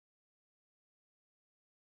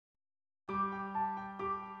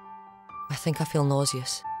I think I feel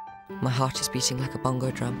nauseous. My heart is beating like a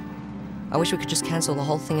bongo drum. I wish we could just cancel the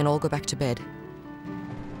whole thing and all go back to bed.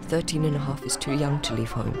 13 and a half is too young to leave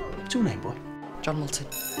home. What's your name, boy? John Milton.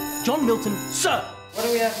 John Milton, sir! What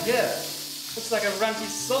do we have here? Looks like a runty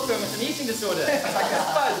sulker with an eating disorder. It's like a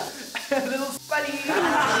Spud. A little Spuddy.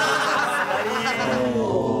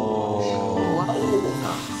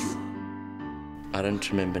 I don't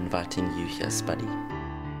remember inviting you here, Spuddy.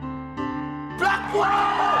 Black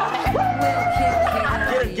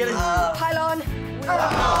Get it. Pylon.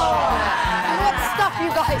 Let's stop, you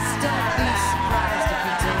guys.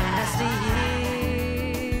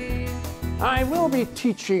 I will be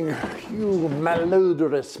teaching you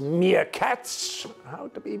malodorous meerkats how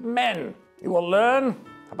to be men. You will learn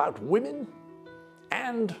about women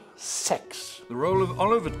and sex. The role of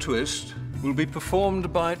Oliver Twist will be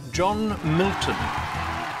performed by John Milton.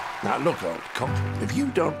 Now look, old cock, if you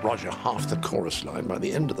don't roger half the chorus line by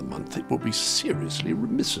the end of the month, it will be seriously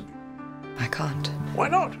remiss of you. I can't. Why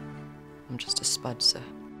not? I'm just a Spud, sir.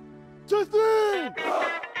 Justin!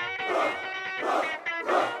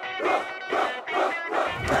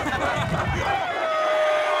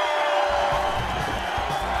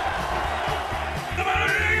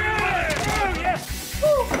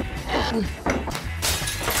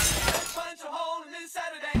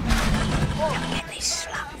 Don't get this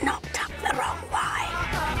slut knocked up the wrong way.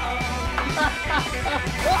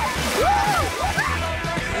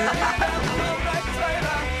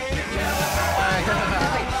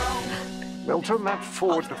 Milton, that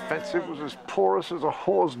forward defensive was as porous as a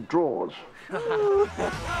whore's drawers.